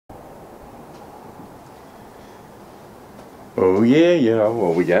Oh yeah, y'all,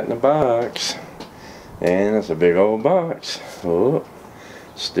 what we got in the box. And it's a big old box. Oh,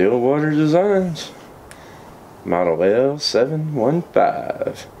 Stillwater Designs. Model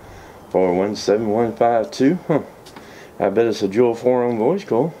L715. 417152. Huh. I bet it's a dual 4-on voice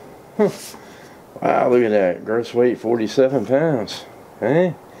coil. Huh. Wow, look at that. Gross weight 47 pounds.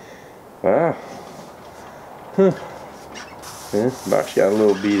 Hey? Wow. Huh. Yeah, box got a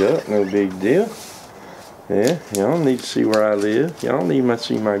little beat up, no big deal. Yeah, y'all need to see where I live. Y'all need to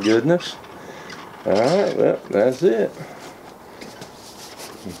see my goodness. Alright, well, that's it.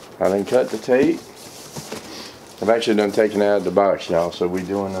 I done cut the tape. I've actually done taken it out of the box, y'all, so we're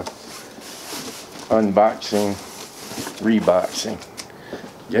doing a unboxing, reboxing.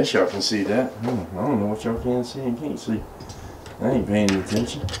 Guess y'all can see that. I don't know what y'all can see and can't see. I ain't paying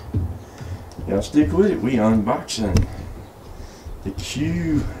attention. Y'all stick with it. We unboxing the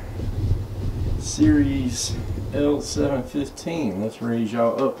Q Series L715. Let's raise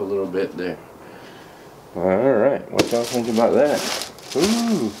y'all up a little bit there. Alright, what y'all think about that?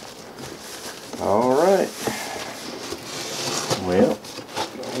 Ooh. Alright. Well,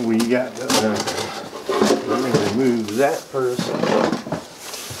 we got to let me remove that for a second.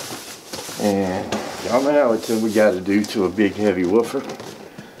 And y'all know what we got to do to a big heavy woofer.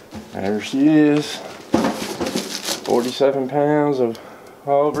 There she is. 47 pounds of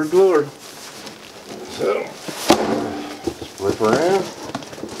all of her glory. So, flip around.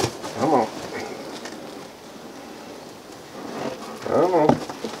 Come on. Come on.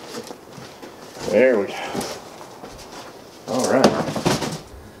 There we go. Alright.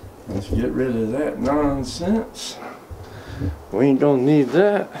 Let's get rid of that nonsense. We ain't gonna need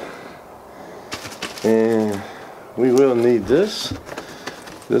that. And we will need this.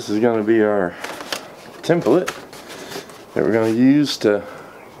 This is gonna be our template that we're gonna use to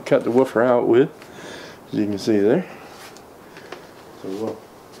cut the woofer out with, as you can see there. So we'll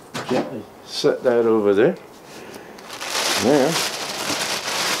gently set that over there. Now,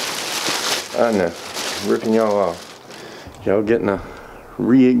 I know, ripping y'all off. Y'all getting a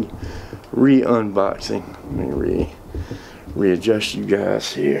re-unboxing. Let me readjust you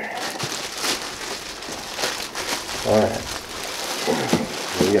guys here. Alright.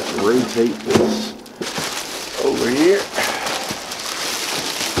 We got to rotate this over here.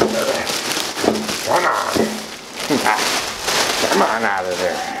 Come on. Come on out of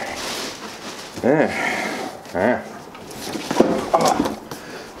there. Oh,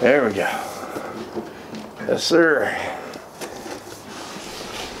 there we go. Yes, sir.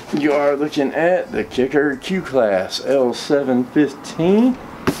 You are looking at the Kicker Q-Class L715.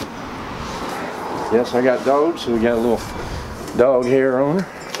 Yes, I got dogs, so we got a little dog hair on her.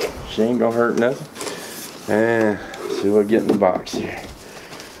 She ain't gonna hurt nothing. And see what we get in the box here.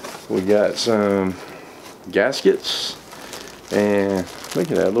 We got some gaskets. And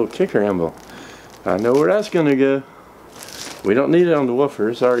look at that little kicker emblem. I know where that's gonna go. We don't need it on the woofer,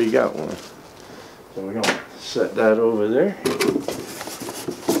 it's already got one. So we're gonna set that over there.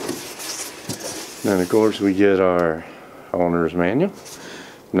 Then of course we get our owner's manual.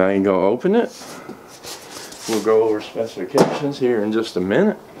 Now you gonna open it. We'll go over specifications here in just a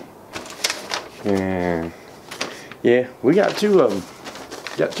minute. And yeah, we got two of them.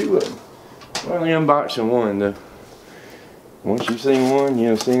 Got two of them. We're only unboxing one though. Once you've seen one,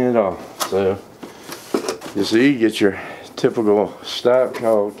 you've seen it all. So you see, you get your typical stop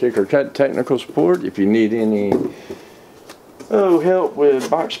called Kicker Cut Technical Support. If you need any help with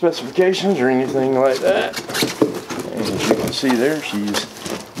box specifications or anything like that. And as you can see there, she's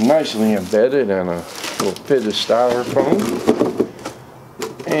nicely embedded in a little bit of styrofoam.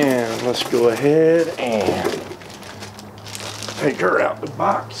 And let's go ahead and take her out the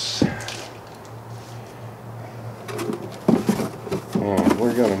box. And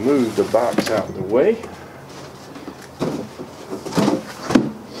we're going to move the box out the way.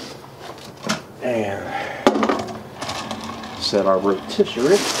 And set our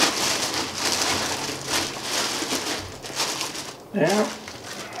rotisserie down.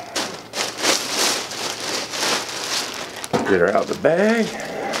 Get her out the bag.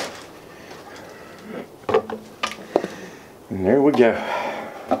 And there we go.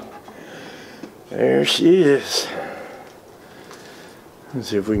 There she is. Let's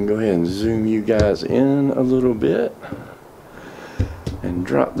see if we can go ahead and zoom you guys in a little bit. And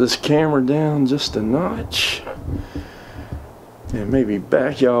drop this camera down just a notch. And maybe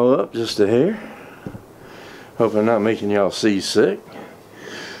back y'all up just a hair. Hope I'm not making y'all seasick.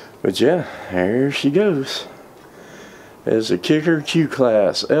 But yeah, there she goes. There's a Kicker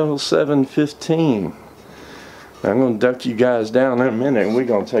Q-Class L715. I'm going to duck you guys down in a minute and we're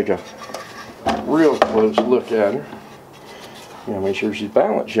going to take a real close look at her. You gotta make sure she's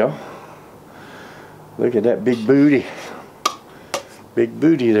balanced, y'all. Look at that big booty. Big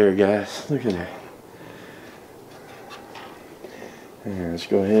booty there, guys. Look at that. And let's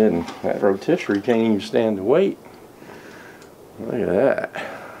go ahead, and that rotisserie can't even stand the weight. Look at that.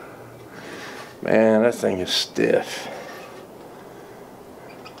 Man, that thing is stiff.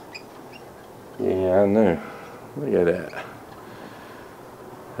 Yeah, I know. Look at that.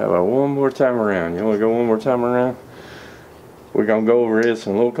 How about one more time around? You want to go one more time around? We're going to go over this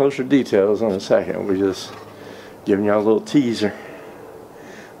in a little closer details in a second. We're just giving y'all a little teaser.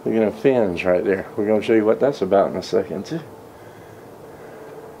 Look at the fins right there. We're going to show you what that's about in a second too.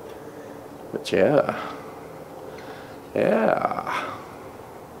 But yeah. Yeah.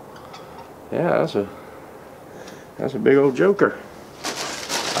 Yeah, that's a big old joker.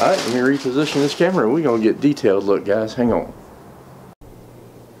 Alright, let me reposition this camera. We're going to get detailed look, guys. Hang on.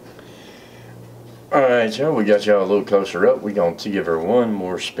 Alright, y'all, we got y'all a little closer up. We're going to give her one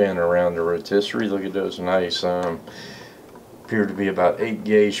more spin around the rotisserie. Look at those nice, appear to be about 8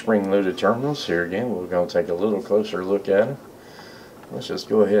 gauge spring-loaded terminals. Here again, we're going to take a little closer look at them. Let's just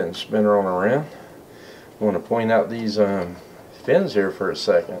go ahead and spin her on around. I want to point out these fins here for a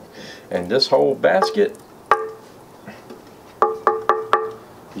second. And this whole basket,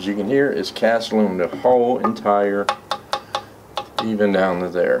 as you can hear, is cast aluminum, the whole entire, even down to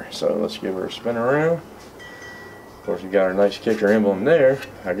there. So let's give her a spin around. Of course, we got our nice kicker emblem there.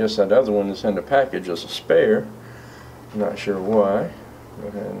 I guess that other one is in the package as a spare. I'm not sure why. Go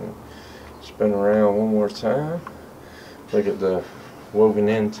ahead and spin around one more time. Look at the woven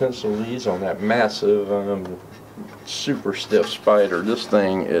in tinsel leads on that massive, super stiff spider. This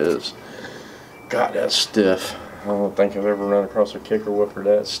thing is, God, that's stiff. I don't think I've ever run across a kicker woofer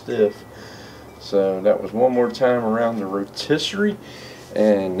that stiff. So that was one more time around the rotisserie,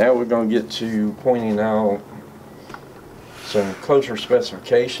 and now we're going to get to pointing out some closer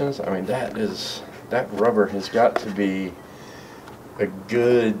specifications. I mean, that rubber has got to be a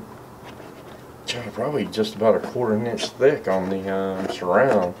good, probably just about a 1/4 inch thick on the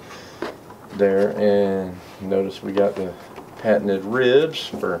surround there. And notice we got the patented ribs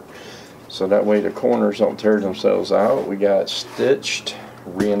for, so that way the corners don't tear themselves out. We got stitched,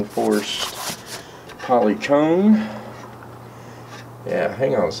 reinforced polycone. Yeah,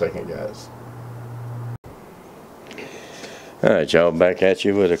 hang on a second, guys. Alright, y'all, back at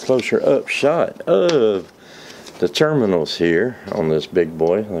you with a closer up shot of the terminals here on this big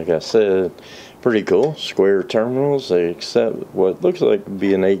boy. Like I said, pretty cool. Square terminals. They accept what looks like to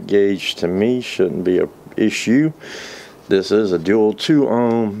be an 8 gauge to me. Shouldn't be an issue. This is a dual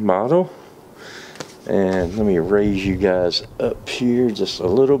 2-ohm model. And let me raise you guys up here just a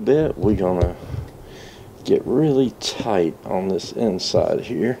little bit. We're gonna get really tight on this inside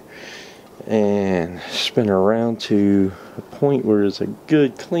here and spin around to a point where it's a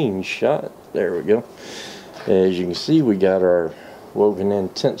good clean shot. There we go. As you can see, we got our woven in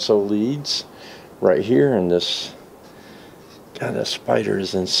tinsel leads right here, and this, God, that spider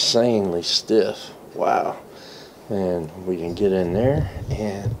is insanely stiff. Wow. And we can get in there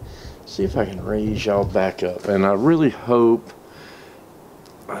and see if I can raise y'all back up. And I really hope,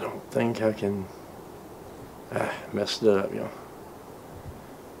 I don't think I can, messed it up, y'all.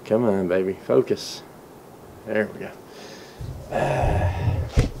 Come on, baby, focus. There we go. I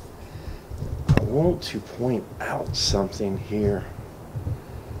want to point out something here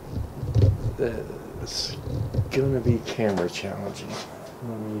that's gonna be camera challenging.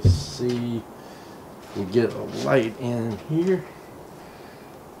 Let me see if we get a light in here.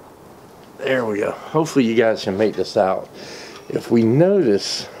 There we go. Hopefully you guys can make this out. If we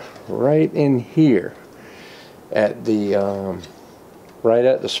notice right in here at the right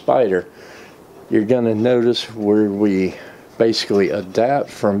at the spider, you're gonna notice where we basically adapt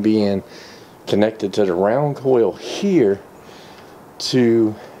from being connected to the round coil here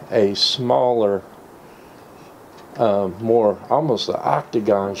to a smaller, more almost an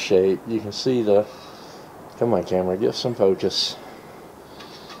octagon shape. You can see the, come on camera, get some focus.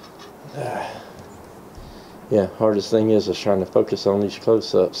 Yeah, hardest thing is trying to focus on these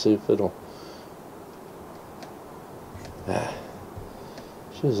close-ups, see if it'll,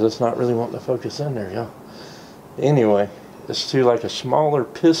 that's not really wanting to focus in there, y'all. Anyway, it's to like a smaller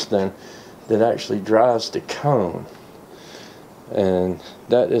piston that actually drives the cone, and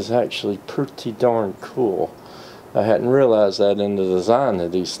that is actually pretty darn cool. I hadn't realized that in the design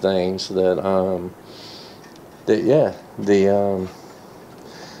of these things, that I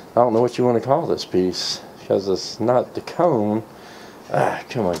don't know what you want to call this piece, because it's not the cone.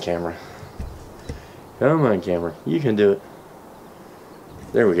 Come on camera, come on camera, you can do it.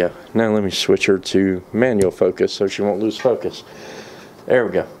 There we go. Now let me switch her to manual focus so she won't lose focus. There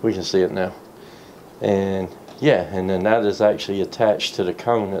we go. We can see it now. And yeah, and then that is actually attached to the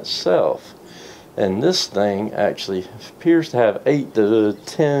cone itself. And this thing actually appears to have 8 to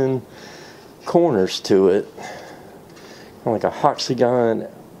 10 corners to it. Kind of like a hexagon,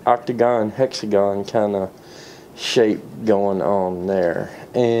 octagon, hexagon kind of shape going on there.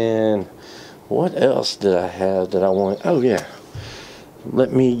 And what else did I have that I want? Oh yeah.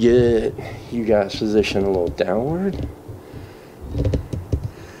 Let me get you guys positioned a little downward.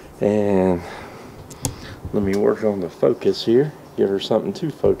 And let me work on the focus here. Give her something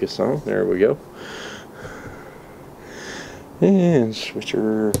to focus on. There we go. And switch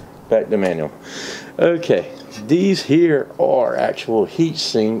her back to manual. Okay, these here are actual heat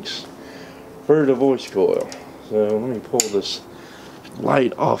sinks for the voice coil. So let me pull this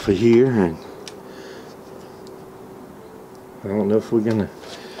light off of here, and I don't know if we're gonna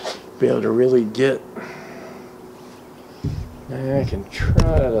be able to really get. I can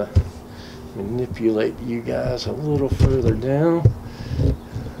try to manipulate you guys a little further down.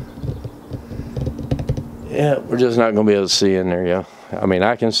 Yeah, we're just not going to be able to see in there, yeah. I mean,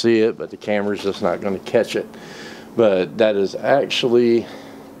 I can see it, but the camera's just not going to catch it. But that is actually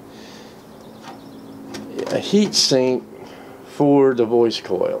a heat sink for the voice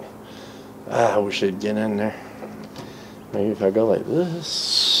coil. I wish it'd get in there. Maybe if I go like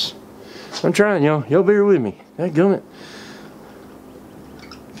this. I'm trying, y'all. Y'all bear with me. Dadgummit.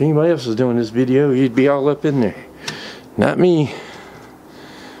 If anybody else was doing this video, he'd be all up in there. Not me.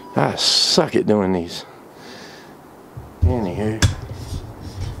 I suck at doing these. Anywho.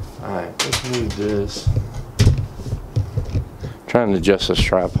 Alright, let's move this. Trying to adjust this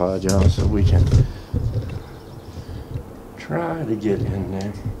tripod, y'all, so we can try to get in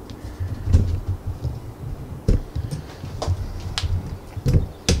there.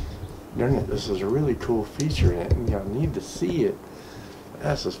 Darn it, this is a really cool feature in it, and y'all need to see it.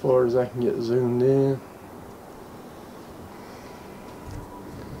 That's as far as I can get zoomed in.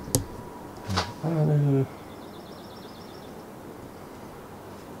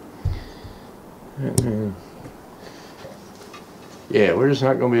 Yeah, we're just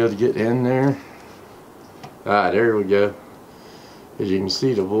not going to be able to get in there. There we go. As you can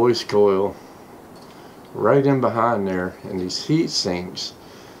see, the voice coil right in behind there, and these heat sinks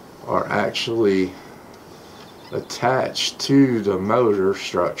are actually attached to the motor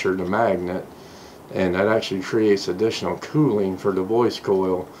structure, the magnet, and that actually creates additional cooling for the voice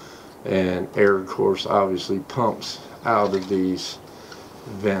coil, and air, of course, obviously pumps out of these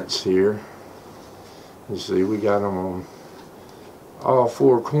vents here. You see, we got them on all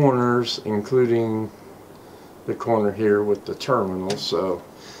 4 corners, including the corner here with the terminal, so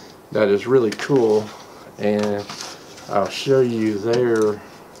that is really cool. And I'll show you their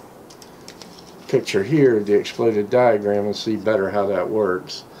picture here, the exploded diagram, and see better how that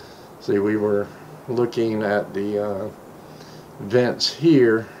works. See, we were looking at the vents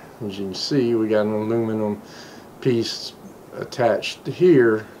here. As you can see, we got an aluminum piece attached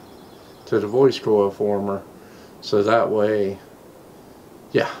here to the voice coil former, so that way,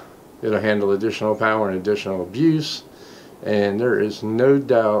 yeah, it'll handle additional power and additional abuse. And there is no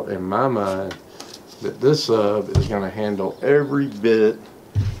doubt in my mind that this sub is going to handle every bit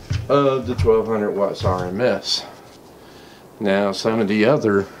of the 1200 watts RMS. Now, some of the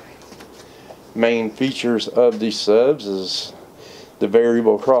other main features of these subs is the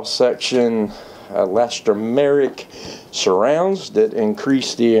variable cross-section elastomeric surrounds that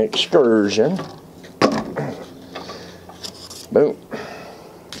increase the excursion. Boom.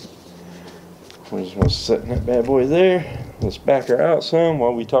 We just want to set that bad boy there. Let's back her out some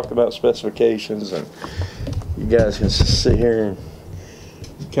while we talk about specifications, and you guys can sit here and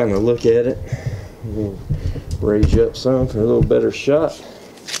kind of look at it. We'll raise you up some for a little better shot.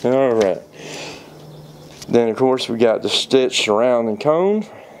 Alright. Then of course we got the stitched surrounding cone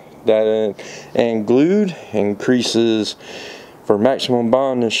that and glued, increases for maximum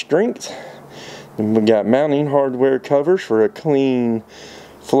bond and strength. Then we got mounting hardware covers for a clean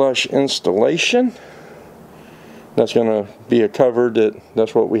flush installation. That's going to be a cover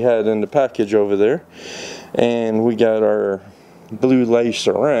that's what we had in the package over there. And we got our blue lace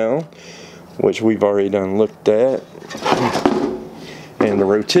around, which we've already done looked at. And the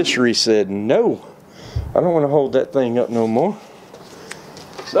rotisserie said, no, I don't want to hold that thing up no more.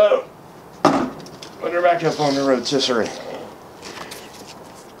 So, put her back up on the rotisserie.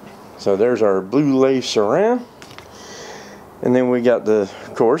 So there's our blue lace around. And then we got of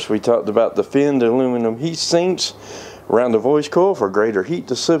course, we talked about the finned aluminum heat sinks around the voice coil for greater heat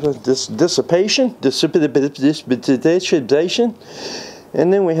dissipation.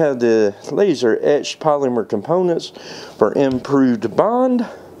 And then we have the laser etched polymer components for improved bond.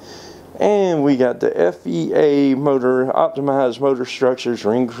 And we got the FEA motor, optimized motor structures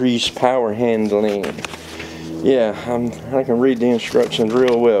for increased power handling. Yeah, I can read the instructions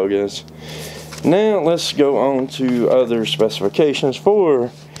real well, guys. Now let's go on to other specifications for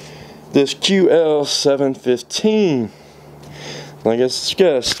this QL715. Like I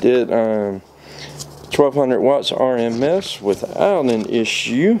discussed, it 1200 watts RMS without an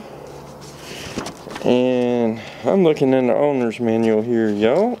issue. And I'm looking in the owner's manual here,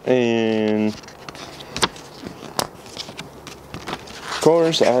 y'all, and of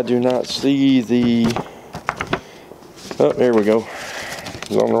course I do not see the, oh, there we go,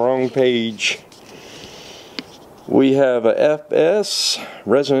 it's on the wrong page. We have a FS,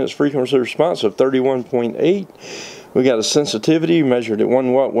 resonance frequency response of 31.8. We got a sensitivity measured at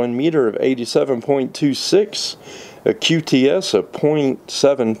 1 watt 1 meter of 87.26, a QTS of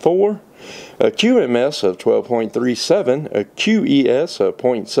 0.74, a QMS of 12.37, a QES of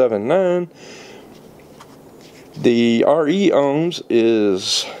 0.79. The RE ohms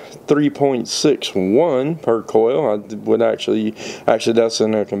is 3.61 per coil. I would actually that's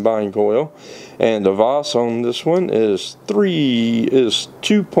in a combined coil. And the VOS on this one is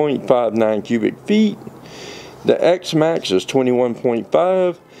 2.59 cubic feet. The X max is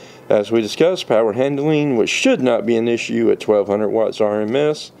 21.5. As we discussed, power handling, which should not be an issue at 1200 watts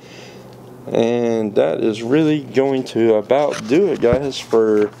RMS. And that is really going to about do it, guys,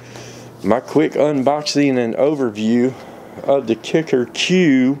 for my quick unboxing and overview of the Kicker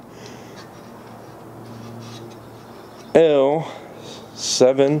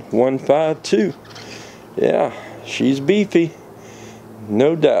QL7152. Yeah, she's beefy,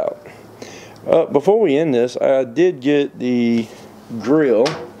 no doubt. Before we end this, I did get the grill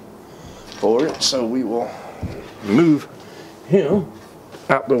for it, so we will move him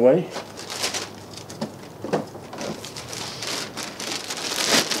out the way.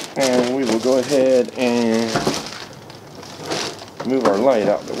 And we will go ahead and move our light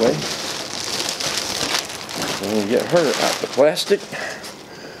out the way. And we'll get her out the plastic.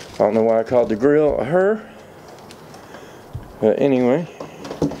 I don't know why I called the grill a her. But anyway,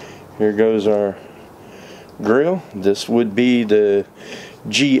 here goes our grill. This would be the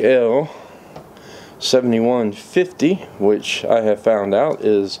GL7150, which I have found out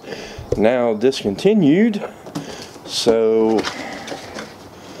is now discontinued. So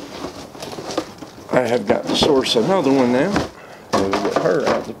I have got to source another one now. We'll get her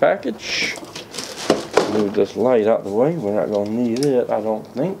out of the package. Move this light out the way. We're not going to need it, I don't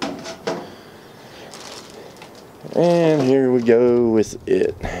think. And here we go with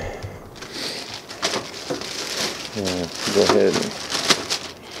it. Go ahead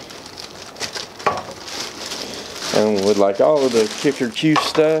and with like all of the Kicker Q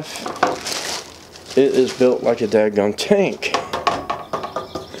stuff, it is built like a daggone tank.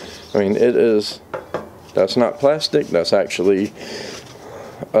 I mean, it is. That's not plastic, that's actually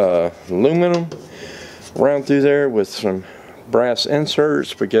aluminum round through there with some brass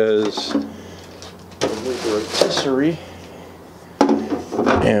inserts because of the rotisserie.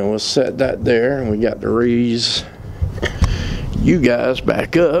 And we'll set that there, and we got to raise you guys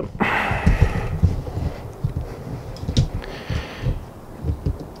back up.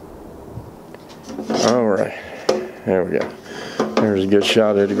 Alright, there we go. There's a good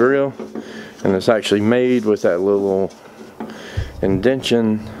shot of the grill. And it's actually made with that little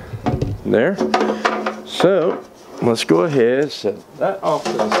indentation there. So let's go ahead, set that off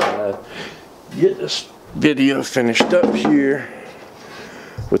to the side, get this video finished up here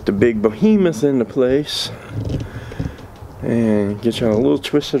with the big behemoth into place, and get y'all a little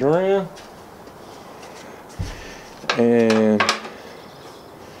twisted around. And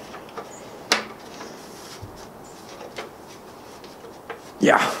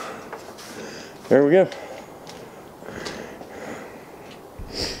yeah. There we go.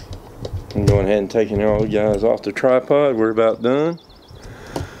 I'm going ahead and taking all you guys off the tripod. We're about done.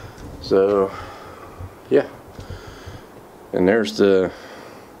 So, yeah. And there's the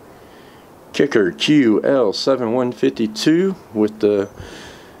Kicker QL7152 with the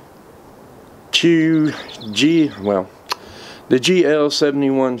the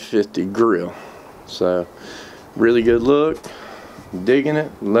GL7150 grill. So, really good look. Digging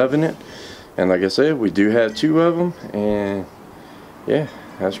it, loving it. And like I said, we do have 2 of them, and yeah,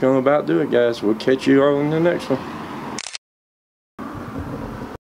 that's gonna about do it, guys. We'll catch you all in the next one.